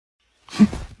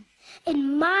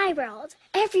In my world,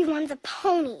 everyone's a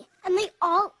pony, and they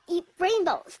all eat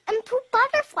rainbows and poop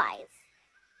butterflies.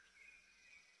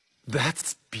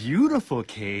 That's beautiful,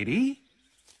 Katie.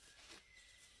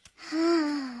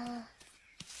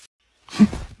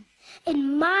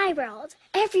 In my world,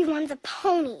 everyone's a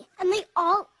pony, and they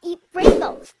all eat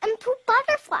rainbows and poop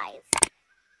butterflies.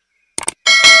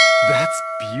 That's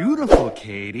beautiful,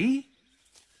 Katie.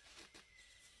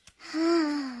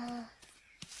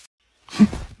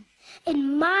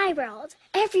 In my world,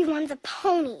 everyone's a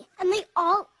pony, and they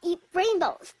all eat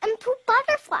rainbows and poop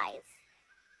butterflies.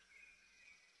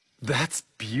 That's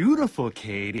beautiful,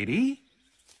 Katie.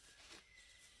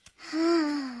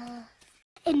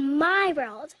 In my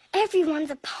world,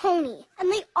 everyone's a pony,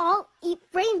 and they all eat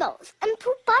rainbows and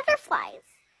poop butterflies.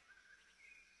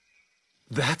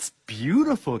 That's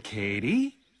beautiful,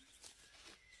 Katie.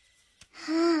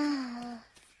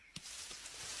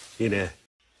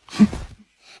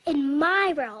 In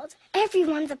my world,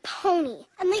 everyone's a pony,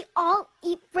 and they all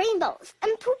eat rainbows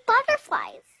and poop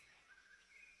butterflies.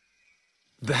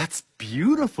 That's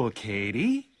beautiful,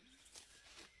 Katie.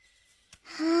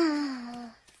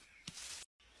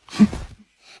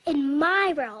 In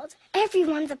my world,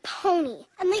 everyone's a pony,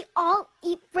 and they all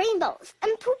eat rainbows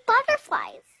and poop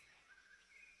butterflies.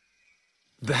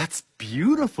 That's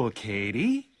beautiful,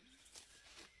 Katie.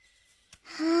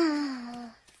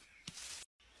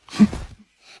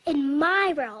 In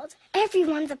my world,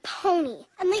 everyone's a pony,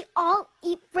 and they all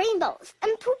eat rainbows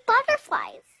and poop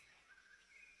butterflies.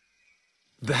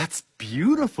 That's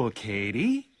beautiful,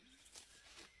 Katie.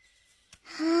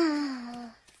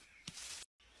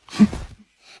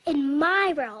 In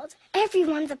my world,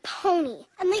 everyone's a pony,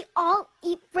 and they all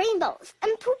eat rainbows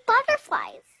and poop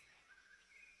butterflies.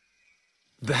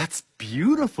 That's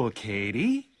beautiful,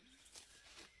 Katie.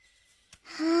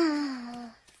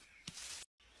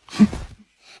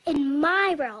 In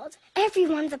my world,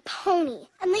 everyone's a pony,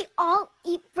 and they all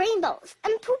eat rainbows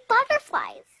and poop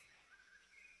butterflies.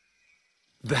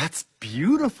 That's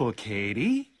beautiful,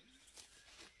 Katie.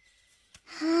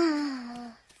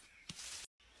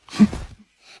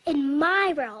 In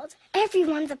my world,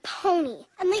 everyone's a pony,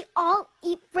 and they all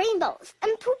eat rainbows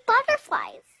and poop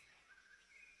butterflies.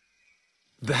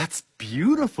 That's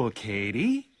beautiful,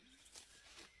 Katie.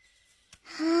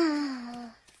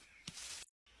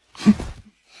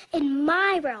 In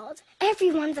my world,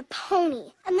 everyone's a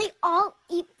pony, and they all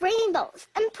eat rainbows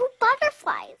and poop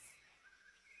butterflies.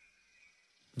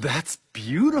 That's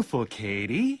beautiful,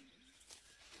 Katie.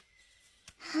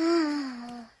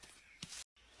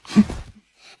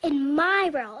 In my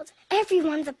world,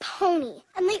 everyone's a pony,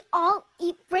 and they all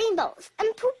eat rainbows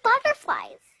and poop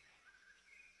butterflies.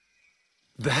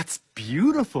 That's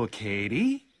beautiful,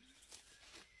 Katie.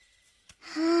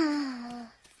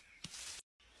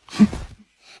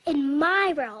 In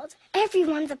my world,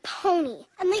 everyone's a pony,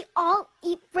 and they all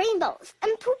eat rainbows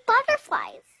and poop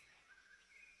butterflies.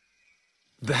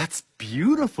 That's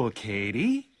beautiful,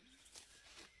 Katie.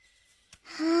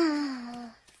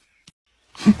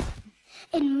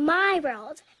 In my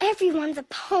world, everyone's a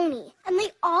pony, and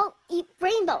they all eat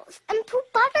rainbows and poop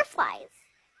butterflies.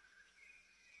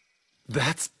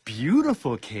 That's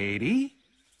beautiful, Katie.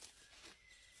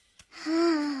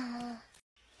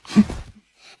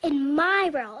 In my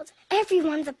world,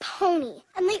 everyone's a pony,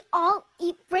 and they all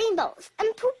eat rainbows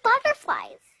and poop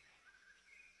butterflies.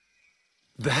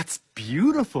 That's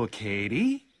beautiful,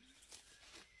 Katie.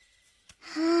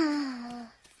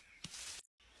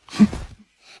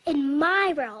 In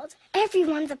my world,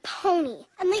 everyone's a pony,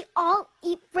 and they all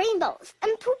eat rainbows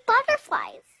and poop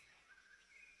butterflies.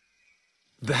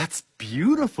 That's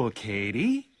beautiful,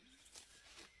 Katie.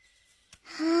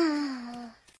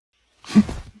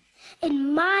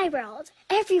 In my world,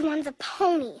 everyone's a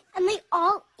pony, and they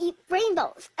all eat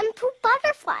rainbows and poop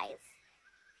butterflies.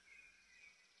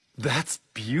 That's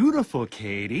beautiful,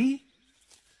 Katie.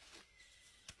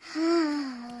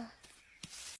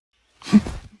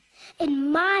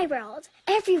 In my world,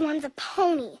 everyone's a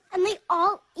pony, and they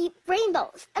all eat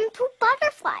rainbows and poop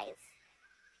butterflies.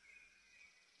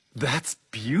 That's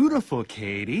beautiful,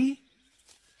 Katie.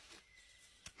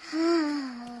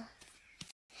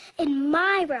 In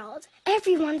my world,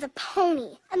 everyone's a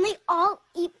pony, and they all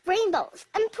eat rainbows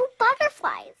and poop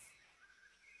butterflies.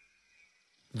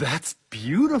 That's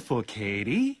beautiful,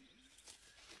 Katie.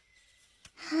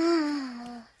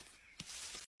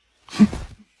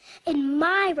 In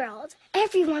my world,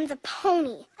 everyone's a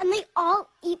pony, and they all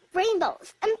eat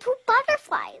rainbows and poop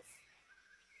butterflies.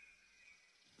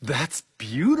 That's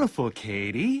beautiful,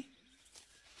 Katie.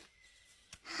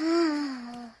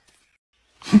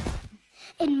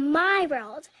 In my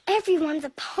world, everyone's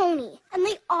a pony, and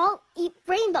they all eat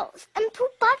rainbows and poop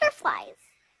butterflies.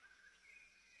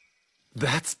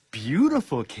 That's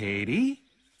beautiful, Katie.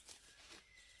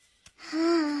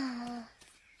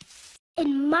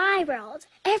 In my world,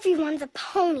 everyone's a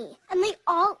pony, and they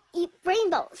all eat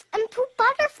rainbows and poop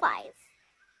butterflies.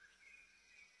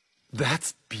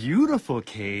 That's beautiful,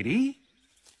 Katie.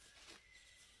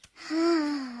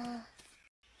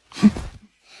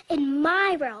 In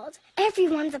my world,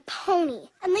 everyone's a pony,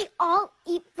 and they all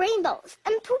eat rainbows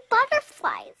and poop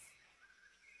butterflies.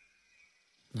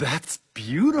 That's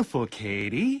beautiful,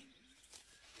 Katie.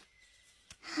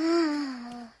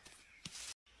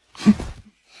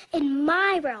 In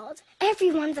my world,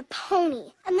 everyone's a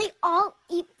pony, and they all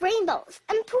eat rainbows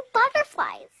and poop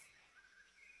butterflies.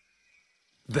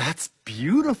 That's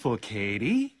beautiful,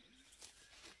 Katie.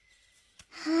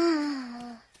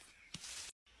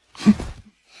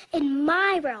 In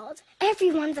my world,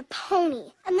 everyone's a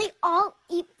pony, and they all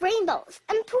eat rainbows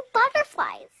and poop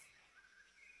butterflies.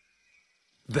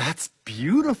 That's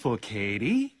beautiful,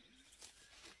 Katie.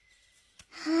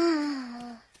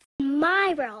 In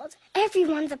my world,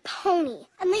 everyone's a pony,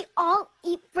 and they all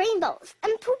eat rainbows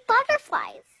and poop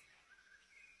butterflies.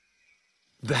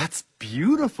 That's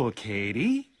beautiful,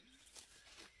 Katie.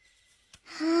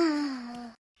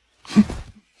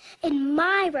 In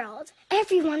my world,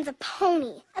 everyone's a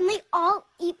pony, and they all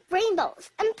eat rainbows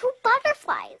and poop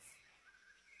butterflies.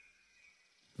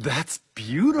 That's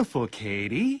beautiful,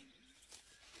 Katie.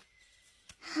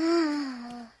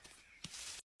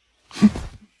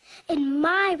 In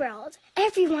my world,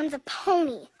 everyone's a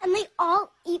pony, and they all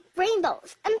eat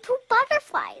rainbows and poop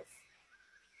butterflies.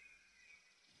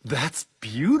 That's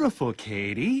beautiful,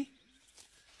 Katie.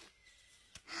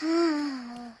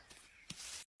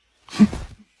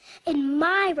 In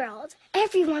my world,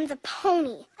 everyone's a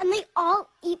pony, and they all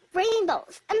eat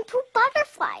rainbows and poop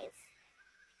butterflies.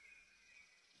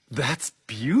 That's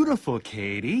beautiful,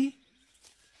 Katie.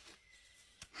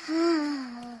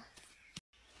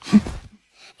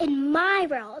 In my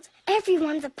world,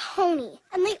 everyone's a pony,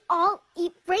 and they all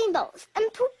eat rainbows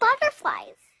and poop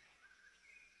butterflies.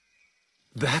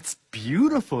 That's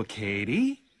beautiful,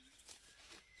 Katie.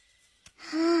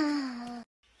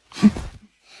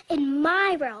 In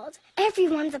my world,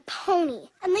 everyone's a pony,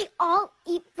 and they all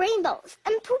eat rainbows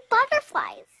and poop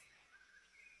butterflies.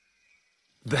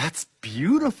 That's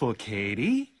beautiful,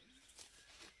 Katie.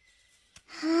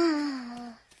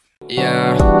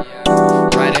 Yeah,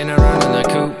 riding around in the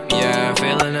coupe, yeah,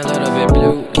 feeling a little bit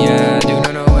blue, yeah, do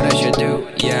not know what I should do,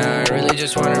 yeah, I really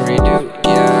just wanna redo,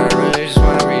 yeah, I really just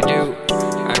wanna redo,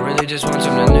 I really just want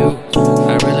something new,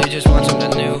 I really just want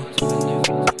something new.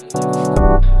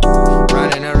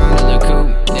 Riding around in the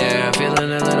coupe, yeah,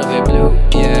 feeling a little bit blue,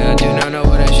 yeah, do not know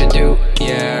what I should do,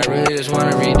 yeah, I really just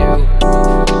wanna redo,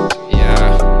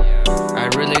 yeah, I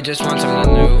really just want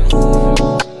something new.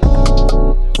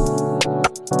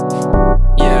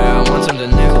 Yeah, I want something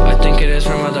new. I think it is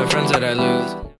from other friends that I lose.